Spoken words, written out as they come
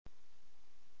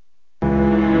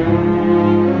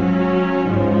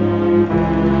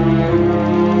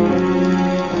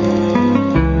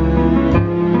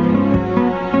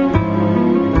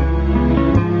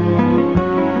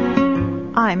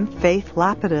Faith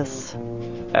Lapidus.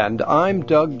 And I'm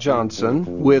Doug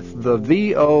Johnson with the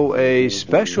VOA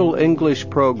Special English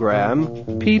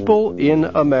program, People in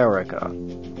America.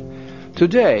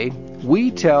 Today,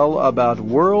 we tell about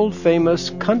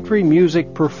world-famous country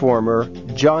music performer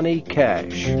Johnny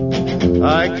Cash.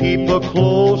 I keep a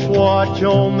close watch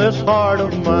on this heart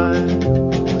of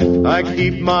mine. I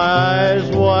keep my eyes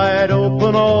wide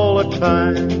open all the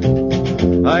time.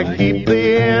 I keep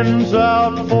the ends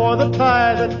out for the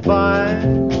tie that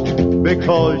binds.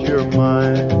 Because you're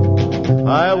mine,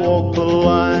 I walk the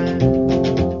line.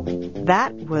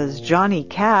 That was Johnny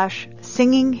Cash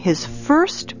singing his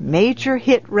first major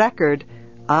hit record,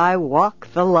 I Walk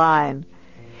the Line.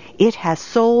 It has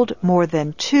sold more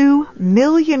than 2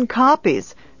 million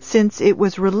copies since it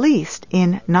was released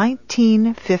in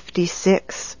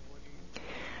 1956.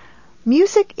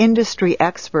 Music industry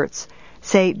experts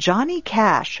say Johnny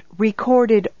Cash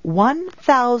recorded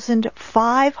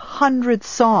 1,500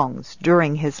 songs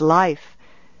during his life.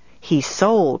 He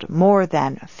sold more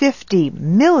than 50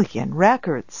 million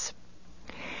records.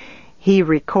 He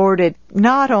recorded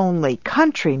not only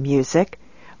country music,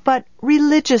 but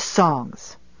religious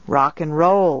songs, rock and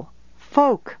roll,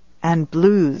 folk, and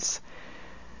blues.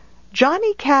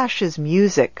 Johnny Cash's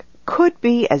music could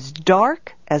be as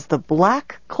dark as the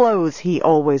black clothes he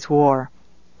always wore.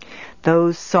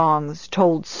 Those songs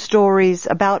told stories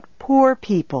about poor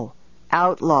people,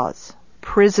 outlaws,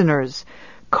 prisoners,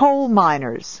 coal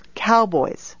miners,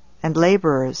 cowboys, and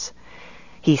laborers.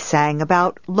 He sang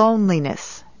about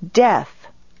loneliness, death,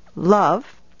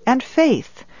 love, and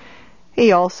faith.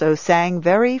 He also sang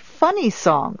very funny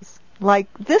songs, like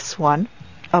this one,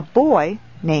 A Boy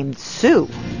Named Sue.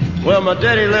 Well, my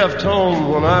daddy left home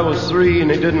when I was 3, and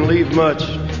he didn't leave much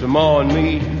to Ma and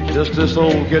me, just this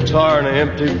old guitar and an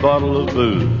empty bottle of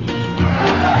booze.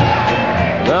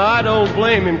 Now, I don't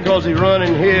blame him 'cause he run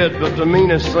and hid, but the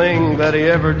meanest thing that he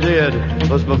ever did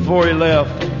was before he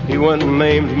left, he went and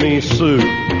named me Sue.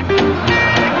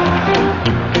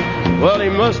 Well, he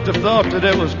must have thought that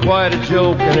it was quite a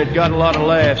joke, and it got a lot of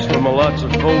laughs from lots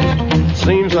of folks.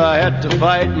 Seems I had to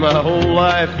fight my whole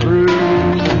life through.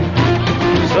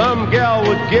 Some gal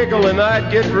would giggle and I'd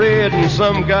get red, and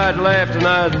some guy'd laugh and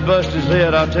I'd bust his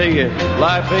head. I'll tell you,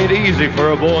 life ain't easy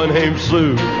for a boy named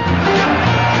Sue.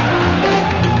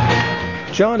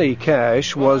 Johnny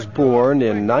Cash was born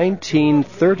in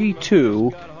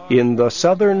 1932 in the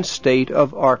southern state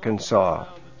of Arkansas.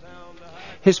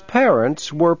 His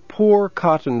parents were poor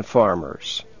cotton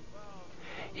farmers.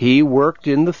 He worked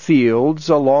in the fields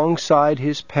alongside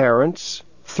his parents,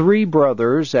 3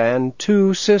 brothers, and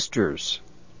 2 sisters.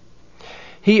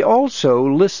 He also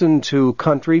listened to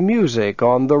country music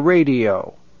on the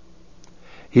radio.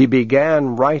 He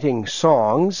began writing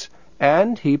songs,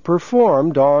 and he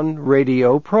performed on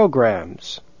radio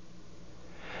programs.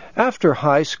 After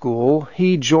high school,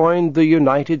 he joined the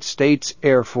United States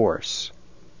Air Force.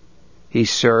 He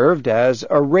served as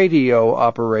a radio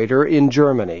operator in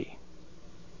Germany.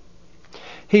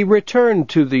 He returned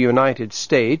to the United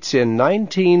States in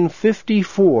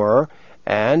 1954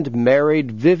 and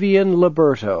married Vivian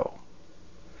Liberto.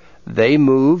 They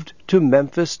moved to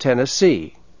Memphis,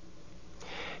 Tennessee.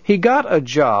 He got a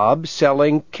job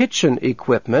selling kitchen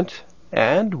equipment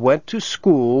and went to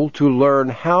school to learn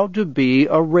how to be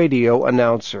a radio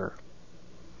announcer.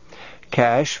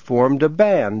 Cash formed a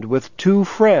band with 2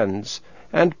 friends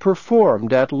and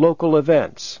performed at local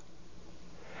events.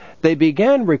 They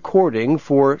began recording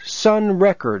for Sun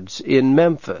Records in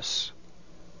Memphis.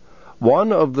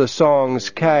 One of the songs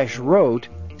Cash wrote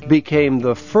became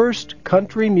the first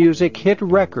country music hit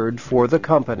record for the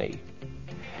company.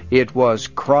 It was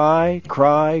Cry,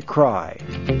 Cry, Cry.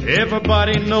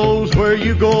 Everybody knows where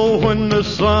you go when the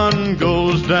sun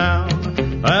goes down.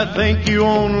 I think you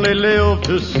only live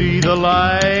to see the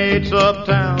lights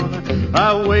uptown.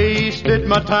 I wasted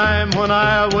my time when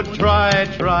I would try.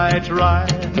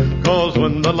 'Cause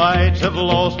when the lights have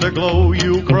lost their glow,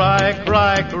 you cry,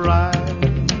 cry, cry.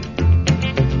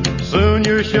 Soon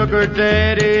your sugar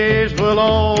daddies will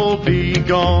all be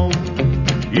gone.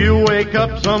 You wake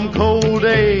up some cold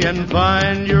day and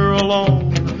find you're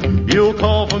alone. You'll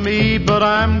call for me, but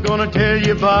I'm gonna tell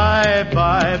you bye,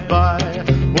 bye, bye.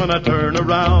 When I turn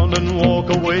around and walk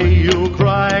away, you'll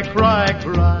cry, cry,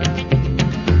 cry.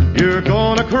 You're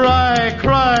gonna cry,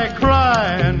 cry,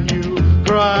 cry, and you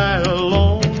cry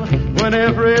alone. When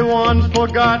everyone's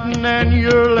forgotten and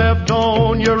you're left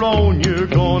on your own, you're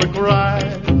gonna cry,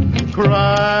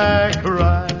 cry,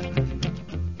 cry.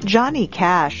 Johnny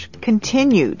Cash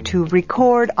continued to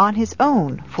record on his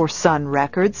own for Sun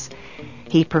Records.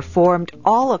 He performed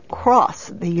all across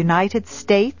the United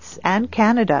States and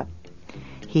Canada.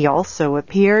 He also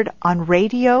appeared on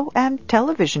radio and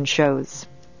television shows.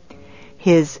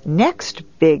 His next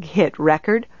big hit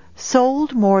record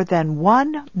sold more than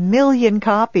 1 million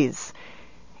copies.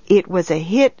 It was a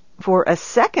hit for a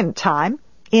second time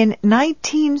in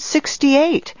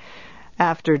 1968,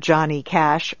 after Johnny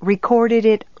Cash recorded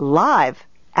it live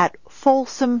at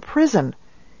Folsom Prison.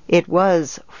 It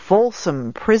was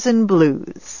Folsom Prison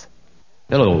Blues.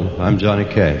 Hello, I'm Johnny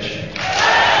Cash.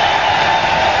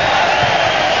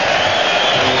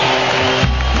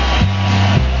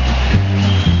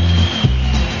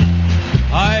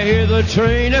 I hear the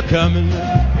train a-comin',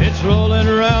 it's rolling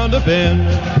around a bend,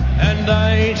 and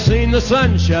I ain't seen the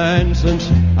sunshine since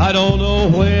I don't know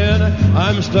when.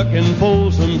 I'm stuck in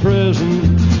Folsom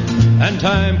Prison, and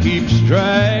time keeps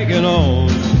dragging on.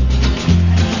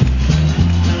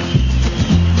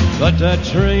 But that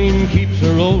train keeps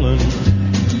a-rollin'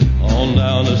 on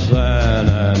down to San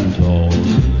Antone.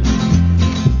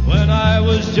 When I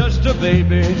was just a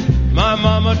baby, my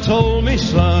mama told me,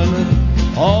 son,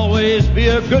 always be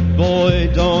a good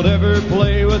boy, don't ever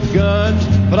play with guns.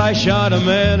 But I shot a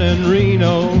man in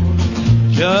Reno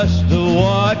just to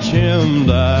watch him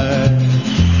die.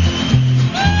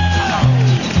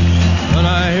 When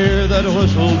I hear that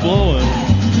whistle blowing,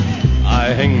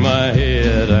 I hang my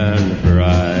head and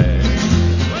cry.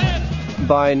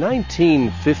 By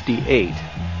 1958,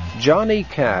 Johnny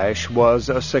Cash was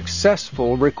a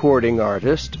successful recording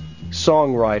artist,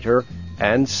 songwriter,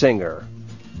 and singer.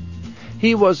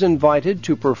 He was invited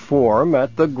to perform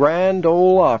at the Grand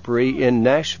Ole Opry in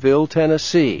Nashville,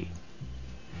 Tennessee.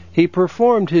 He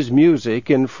performed his music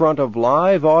in front of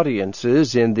live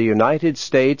audiences in the United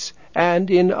States and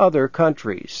in other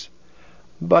countries.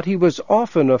 But he was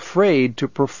often afraid to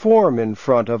perform in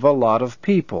front of a lot of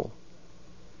people.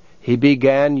 He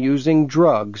began using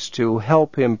drugs to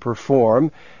help him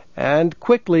perform and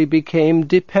quickly became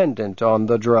dependent on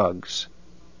the drugs.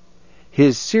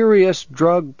 His serious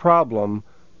drug problem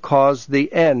caused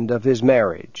the end of his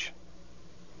marriage.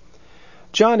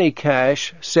 Johnny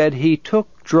Cash said he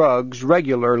took drugs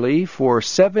regularly for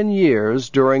 7 years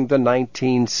during the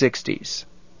 1960s.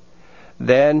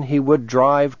 Then he would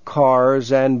drive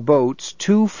cars and boats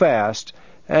too fast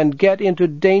and get into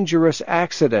dangerous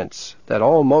accidents that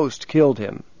almost killed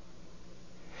him.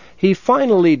 He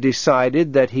finally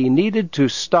decided that he needed to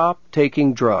stop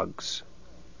taking drugs.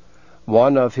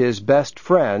 One of his best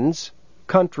friends,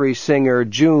 country singer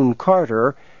June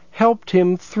Carter, helped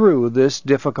him through this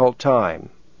difficult time.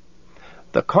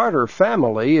 The Carter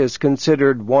family is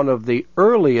considered one of the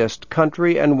earliest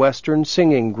country and western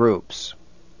singing groups.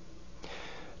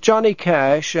 Johnny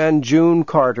Cash and June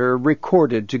Carter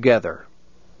recorded together.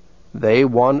 They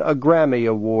won a Grammy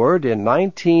Award in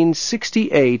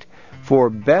 1968 for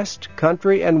Best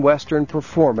Country and Western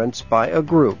Performance by a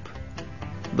Group.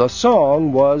 The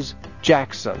song was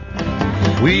Jackson.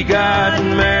 We got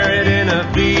married in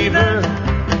a fever,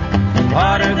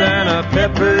 hotter than a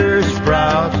pepper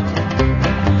sprout.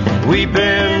 We've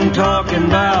been talking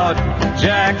about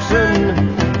Jackson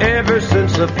ever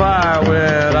since the fire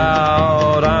went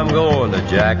out. I'm going to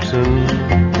Jackson,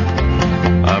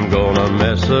 I'm gonna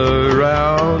mess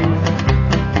around.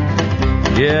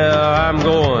 Yeah, I'm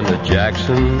going to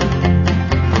Jackson.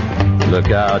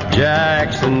 Look out,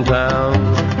 Jackson Town.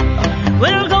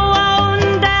 We'll go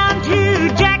on down to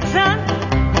Jackson.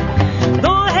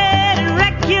 Go ahead and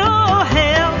wreck your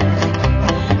hell.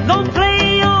 Go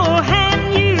play your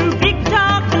hand, you big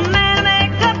talking man.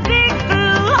 Make a big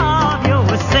fool of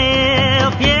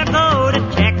yourself. Yeah, go to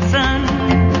Jackson.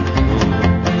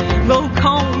 Go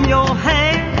comb your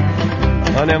hair.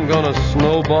 Honey, I'm gonna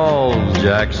snowball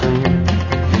Jackson.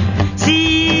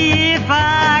 See if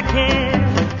I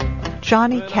can.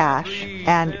 Johnny Cash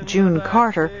and June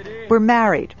Carter were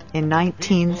married in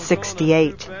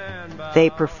 1968. They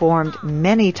performed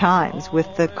many times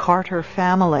with the Carter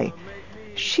family.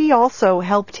 She also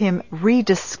helped him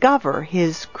rediscover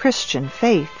his Christian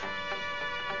faith.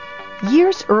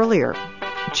 Years earlier,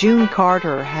 June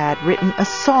Carter had written a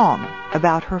song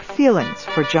about her feelings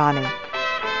for Johnny.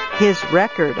 His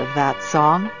record of that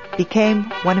song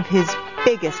became one of his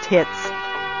biggest hits,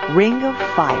 Ring of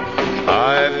Fire.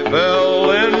 I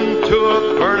fell into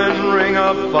a burning ring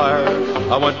of fire.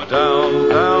 I went down,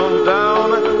 down,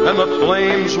 down, and the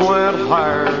flames went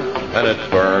higher. And it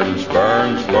burns,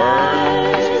 burns,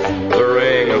 burns, the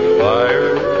ring of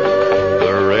fire,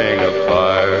 the ring of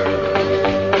fire.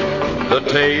 The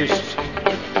taste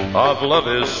of love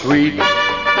is sweet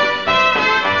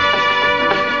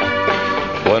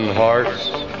when hearts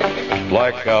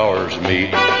like ours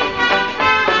meet.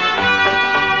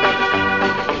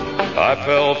 I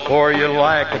fell for you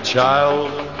like a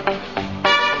child,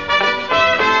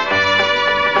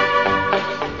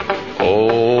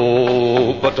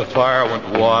 fire went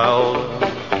wild.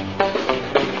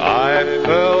 I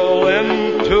fell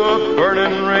into a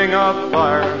burning ring of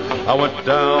fire. I went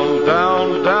down,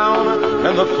 down, down,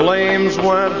 and the flames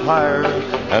went higher.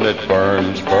 And it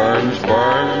burns, burns,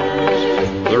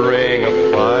 burns, the ring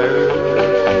of fire,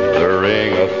 the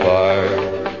ring of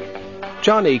fire.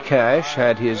 Johnny Cash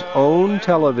had his own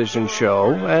television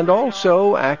show and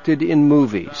also acted in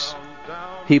movies.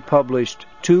 He published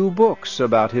 2 books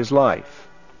about his life.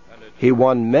 He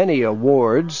won many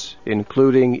awards,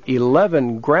 including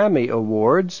 11 Grammy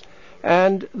Awards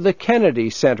and the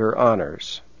Kennedy Center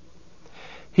honors.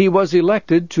 He was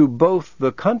elected to both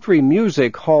the Country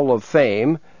Music Hall of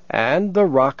Fame and the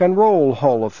Rock and Roll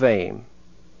Hall of Fame.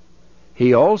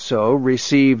 He also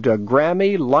received a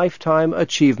Grammy Lifetime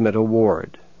Achievement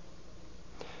Award.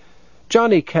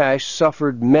 Johnny Cash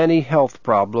suffered many health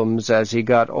problems as he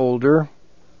got older.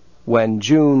 When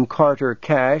June Carter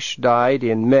Cash died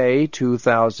in May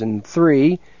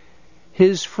 2003,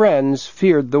 his friends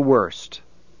feared the worst.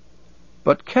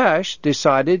 But Cash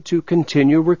decided to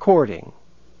continue recording.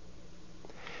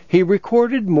 He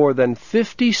recorded more than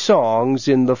 50 songs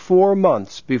in the 4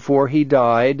 months before he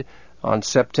died on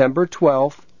September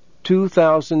 12,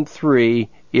 2003,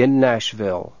 in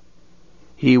Nashville.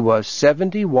 He was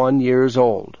 71 years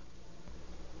old.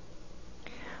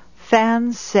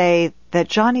 Fans say that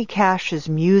Johnny Cash's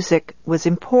music was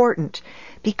important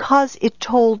because it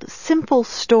told simple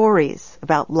stories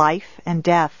about life and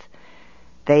death.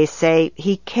 They say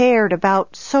he cared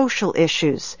about social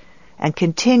issues and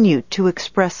continued to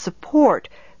express support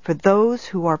for those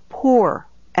who are poor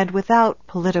and without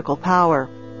political power.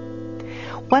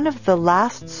 One of the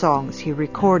last songs he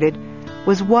recorded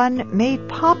was one made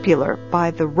popular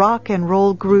by the rock and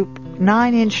roll group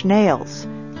 9 Inch Nails.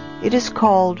 It is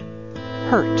called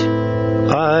Hurt.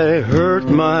 I hurt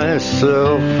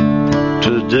myself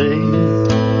today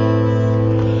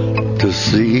to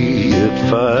see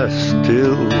if I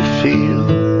still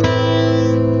feel.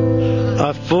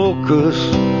 I focus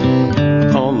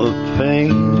on the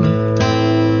pain,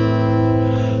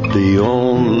 the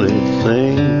only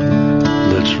thing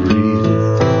that's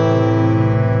real.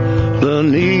 The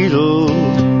needle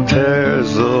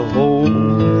tears a hole,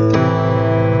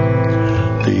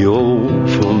 the old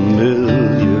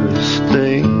familiar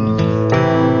sting.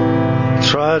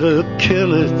 Try to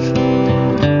kill it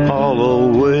all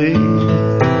away,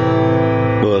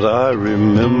 but I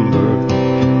remember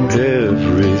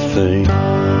everything.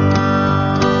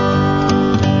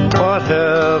 What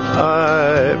have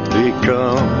I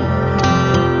become?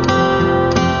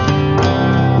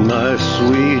 My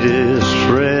sweetest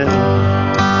friend.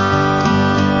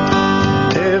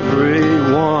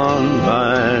 Everyone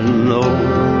I know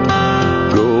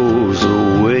goes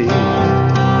away in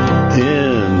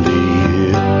the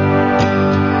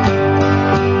end,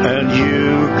 and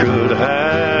you could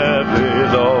have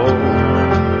it all.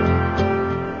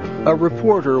 A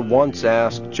reporter once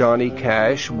asked Johnny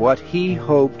Cash what he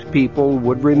hoped people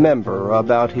would remember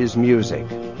about his music.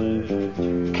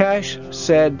 Cash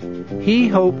said he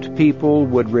hoped people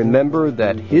would remember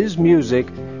that his music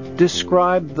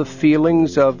described the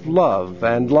feelings of love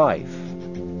and life,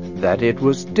 that it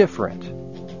was different,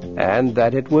 and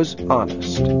that it was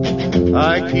honest.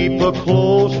 I keep a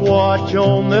close watch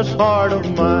on this heart of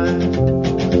mine.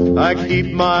 I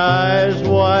keep my eyes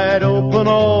wide open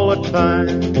all the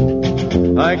time.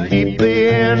 I keep the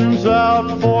ends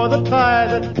out for the tie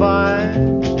that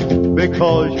binds.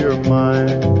 Because you're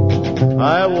mine,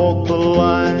 I walk the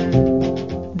line.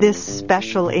 This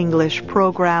special English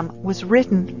program was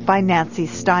written by Nancy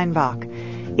Steinbach.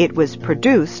 It was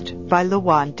produced by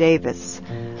Luan Davis.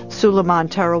 Suleiman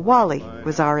Tarawali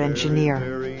was our engineer.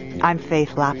 I'm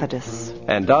Faith Lapidus.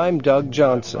 And I'm Doug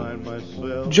Johnson.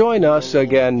 Join us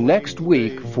again next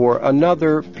week for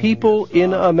another People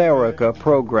in America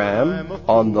program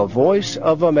on the Voice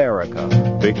of America.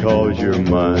 Because you're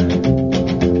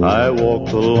mine, I walk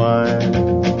the line.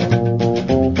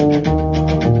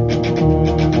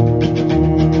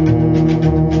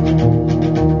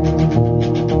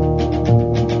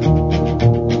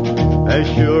 As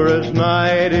sure as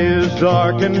night is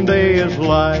dark and day is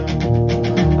light,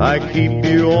 I keep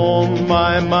you on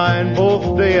my mind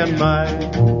both day and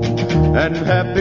night, and happy